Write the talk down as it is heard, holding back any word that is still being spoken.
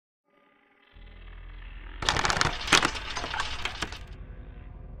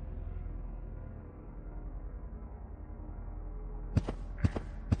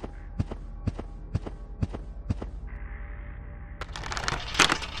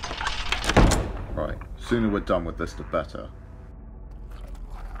Sooner we're done with this, the better.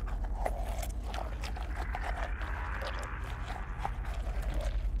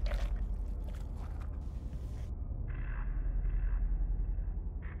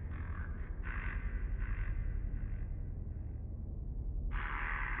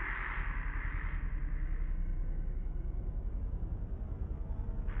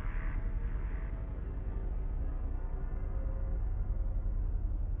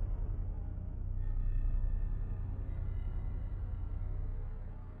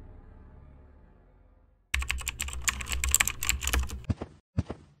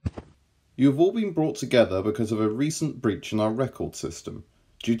 You have all been brought together because of a recent breach in our record system.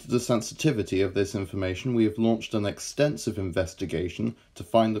 Due to the sensitivity of this information, we have launched an extensive investigation to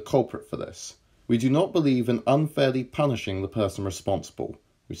find the culprit for this. We do not believe in unfairly punishing the person responsible.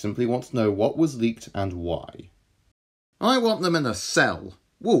 We simply want to know what was leaked and why. I want them in a cell.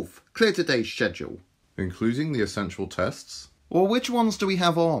 Wolf, clear today's schedule. Including the essential tests? Well, which ones do we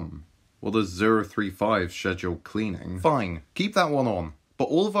have on? Well, there's 035 scheduled cleaning. Fine, keep that one on. But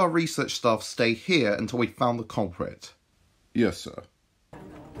all of our research staff stay here until we found the culprit. Yes, sir.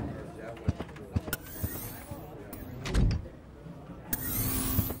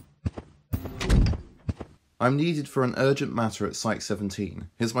 I'm needed for an urgent matter at Site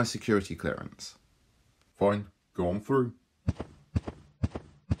 17. Here's my security clearance. Fine, go on through.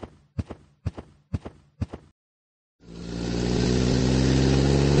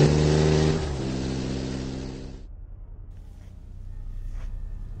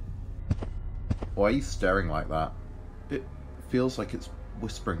 Why are you staring like that? It feels like it's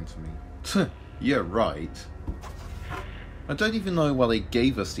whispering to me. Yeah, right. I don't even know why they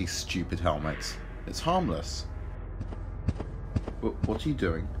gave us these stupid helmets. It's harmless. What are you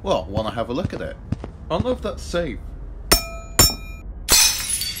doing? Well, want to have a look at it. I don't know if that's safe.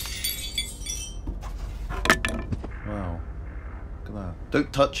 Wow. Look at that.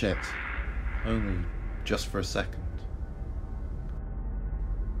 Don't touch it. Only just for a second.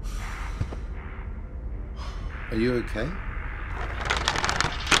 Are you okay?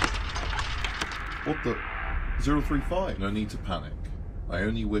 What the? 035? No need to panic. I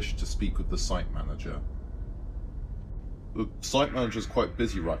only wish to speak with the site manager. The site manager's quite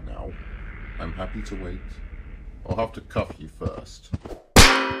busy right now. I'm happy to wait. I'll have to cuff you first.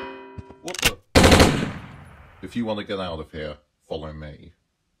 What the? If you want to get out of here, follow me.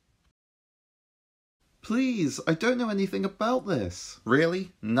 Please, I don't know anything about this.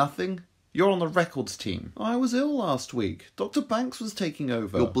 Really? Nothing? You're on the records team. I was ill last week. Dr. Banks was taking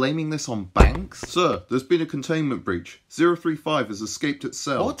over. You're blaming this on Banks? Sir, there's been a containment breach. 035 has escaped its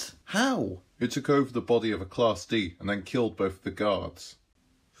cell. What? How? It took over the body of a Class D and then killed both the guards.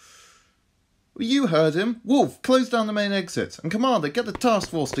 Well, you heard him. Wolf, close down the main exit. And Commander, get the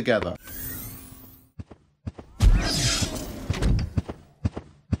task force together.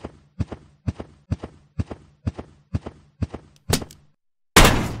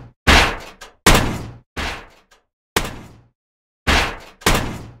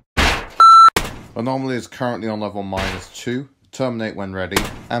 Anomaly is currently on level -2. Terminate when ready.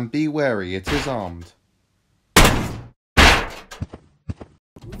 And be wary, it is armed.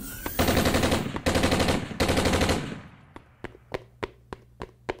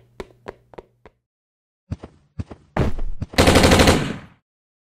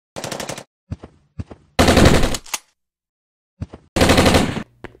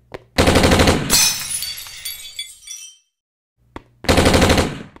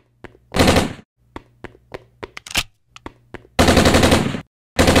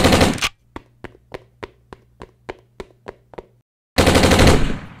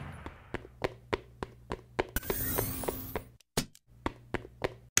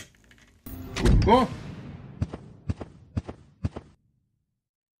 Oh.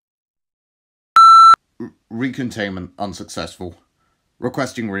 Recontainment unsuccessful.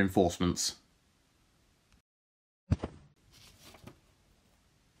 Requesting reinforcements.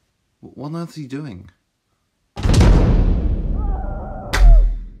 What on earth is he doing?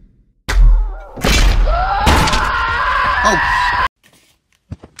 Oh!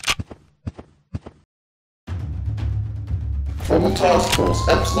 All task force,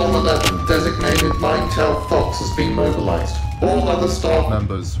 Epsilon 11, designated Nine-tailed Fox has been mobilized. All other staff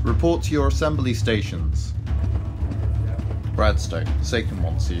members, report to your assembly stations. Bradstone, Satan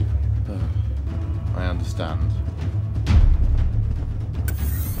wants you. I understand.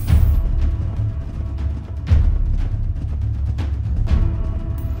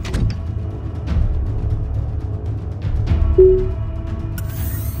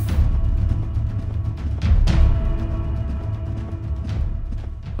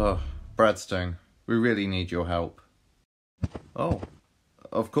 Bradstone, We really need your help. Oh,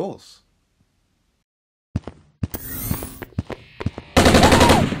 of course.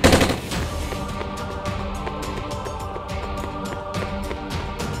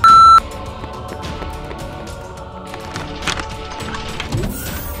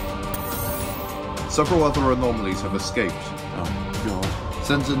 Several other anomalies have escaped. Oh god.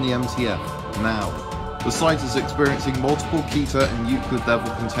 Send in the MTF, now. The site is experiencing multiple Keter and Euclid level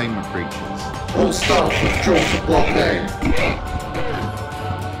containment breaches. All staff withdraw to Block A.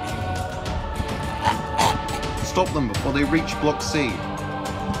 Stop them before they reach Block C.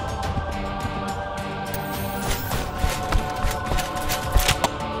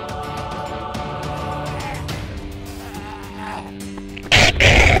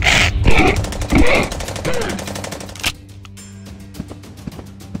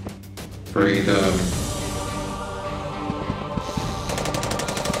 Freedom.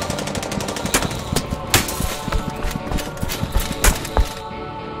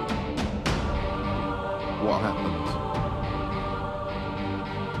 What happened?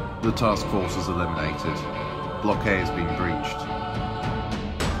 The task force is eliminated. Block A has been breached.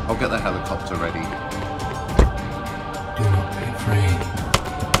 I'll get the helicopter ready. Do not be afraid.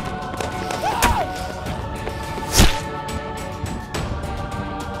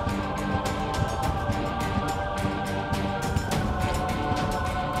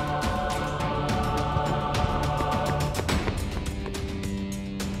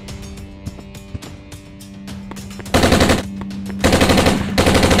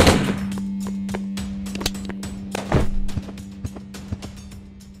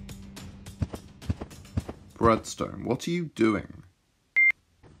 Redstone, what are you doing?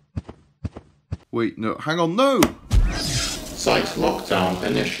 Wait, no, hang on, no! Site lockdown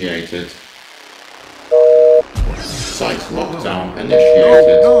initiated. Site lockdown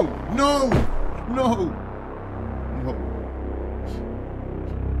initiated. No, no, no, no.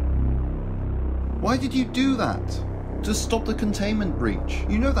 Why did you do that? To stop the containment breach.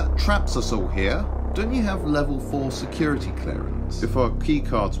 You know that traps us all here. Don't you have level 4 security clearance? If our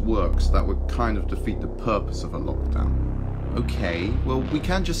keycards works, that would kind of defeat the purpose of a lockdown. Okay, well we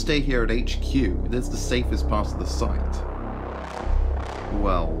can just stay here at HQ. It is the safest part of the site.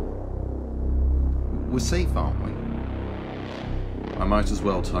 Well, we're safe, aren't we? I might as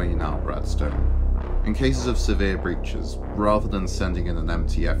well tell you now, Bradstone. In cases of severe breaches, rather than sending in an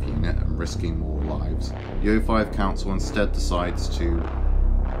MTF unit and risking more lives, the O5 Council instead decides to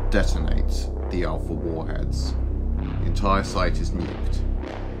detonate the Alpha warheads. The entire site is nuked,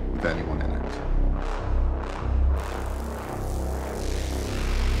 with anyone in